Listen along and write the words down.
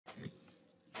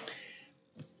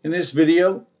In this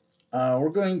video, we're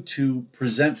going to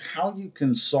present how you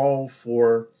can solve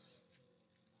for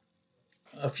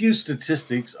a few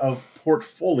statistics of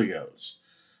portfolios.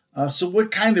 So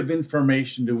what kind of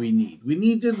information do we need? We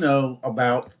need to know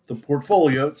about the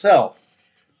portfolio itself.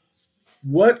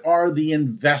 What are the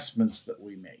investments that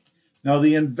we make? Now,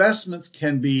 the investments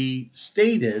can be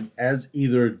stated as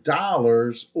either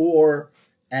dollars or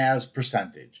as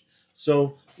percentage.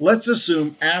 So let's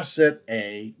assume asset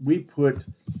A, we're going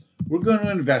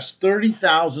to invest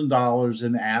 $30,000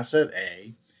 in asset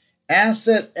A.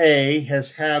 Asset A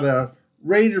has had a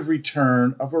rate of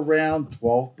return of around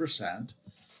 12%,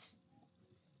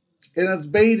 and its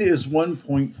beta is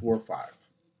 1.45.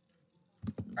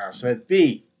 Asset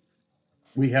B,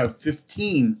 we have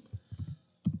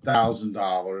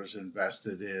 $15,000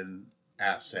 invested in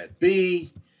asset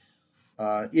B.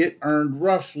 It earned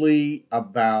roughly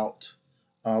about,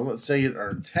 let's say it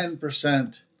earned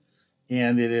 10%,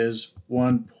 and it is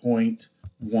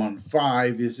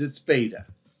 1.15 is its beta.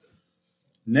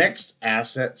 Next,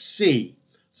 asset C.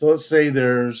 So let's say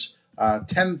there's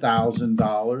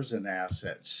 $10,000 in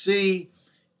asset C,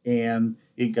 and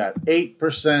it got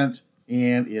 8%,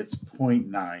 and it's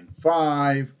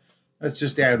 0.95. Let's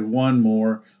just add one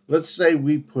more. Let's say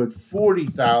we put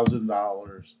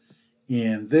 $40,000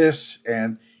 in this,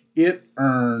 and it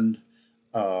earned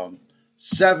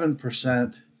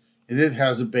 7%, and it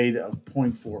has a beta of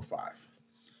 0.45.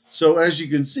 So as you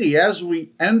can see, as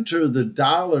we enter the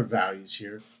dollar values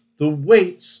here, the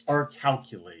weights are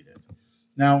calculated.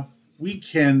 Now, we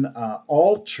can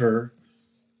alter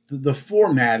the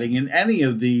formatting in any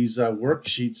of these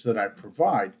worksheets that I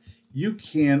provide. You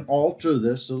can alter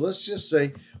this. So let's just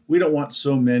say we don't want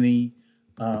so many.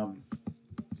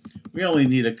 We only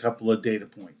need a couple of data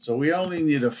points. So we only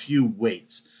need a few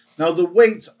weights. Now, the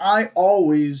weights, I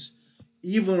always,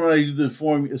 even when I do the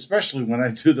formula, especially when I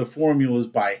do the formulas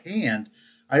by hand,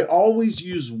 I always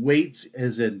use weights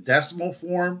as in decimal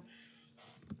form,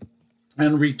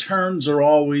 and returns are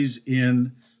always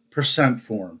in percent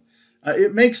form.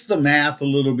 It makes the math a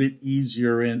little bit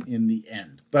easier in the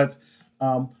end. But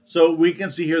so we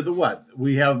can see here the what?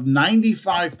 We have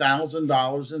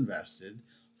 $95,000 invested.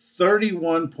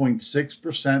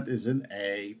 31.6% is in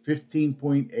A,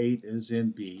 15.8 is in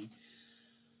B,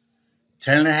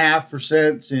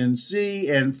 10.5% is in C,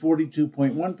 and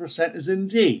 42.1% is in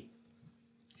D.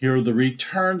 Here are the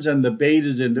returns and the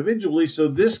betas individually. So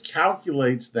this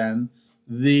calculates then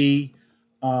the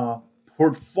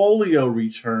portfolio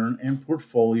return and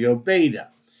portfolio beta.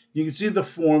 You can see the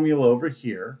formula over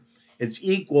here. It's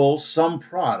equal sum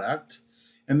product,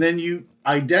 and then you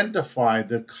identify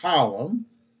the column,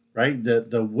 right?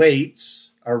 The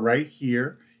weights are right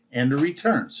here, and the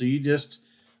return. So you just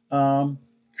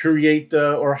create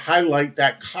or highlight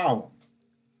that column.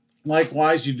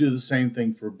 Likewise, you do the same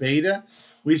thing for beta.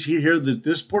 We see here that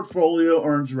this portfolio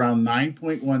earns around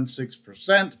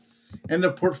 9.16%, and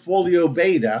the portfolio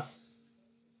beta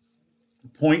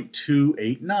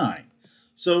 0.289.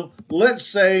 So let's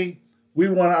say we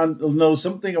want to know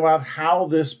something about how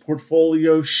this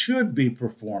portfolio should be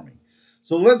performing.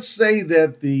 So let's say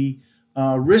that the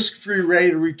risk-free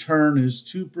rate of return is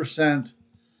 2%.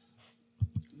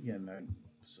 Again,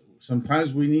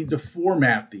 sometimes we need to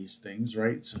format these things,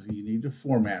 right? So you need to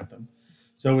format them.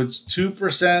 So it's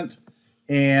 2%,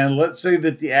 and let's say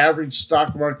that the average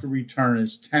stock market return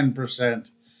is 10%.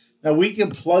 Now we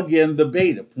can plug in the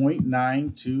beta.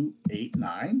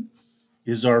 0.9289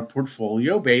 is our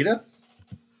portfolio beta.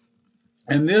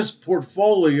 And this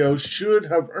portfolio should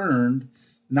have earned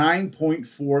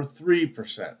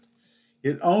 9.43%.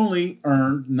 It only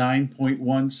earned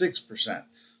 9.16%.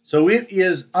 So it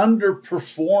is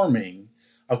underperforming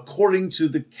according to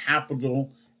the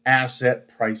capital asset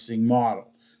pricing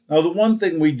model. Now, the one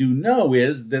thing we do know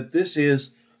is that this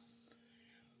is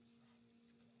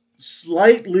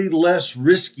slightly less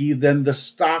risky than the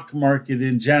stock market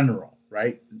in general,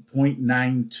 right?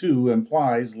 0.92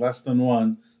 implies less than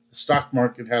 1. The stock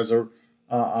market has a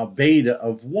beta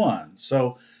of 1.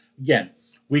 So again,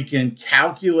 we can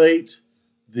calculate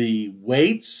the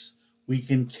weights, we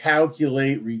can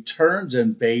calculate returns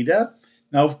and beta.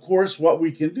 Now, of course, what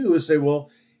we can do is say, well,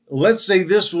 let's say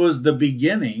this was the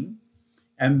beginning,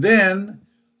 and then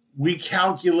we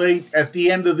calculate at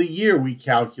the end of the year, we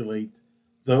calculate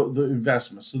the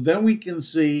investment. So then we can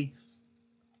see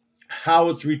how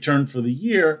it's returned for the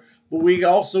year, but we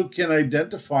also can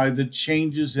identify the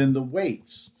changes in the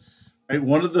weights. Right?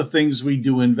 One of the things we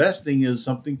do investing is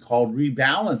something called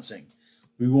rebalancing.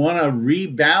 We want to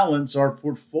rebalance our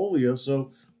portfolio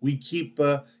so we keep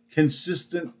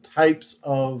consistent types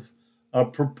of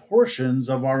proportions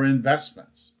of our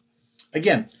investments.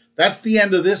 again, that's the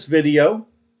end of this video.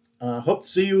 Hope to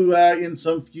see you in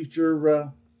some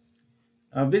future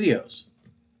videos.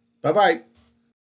 Bye-bye.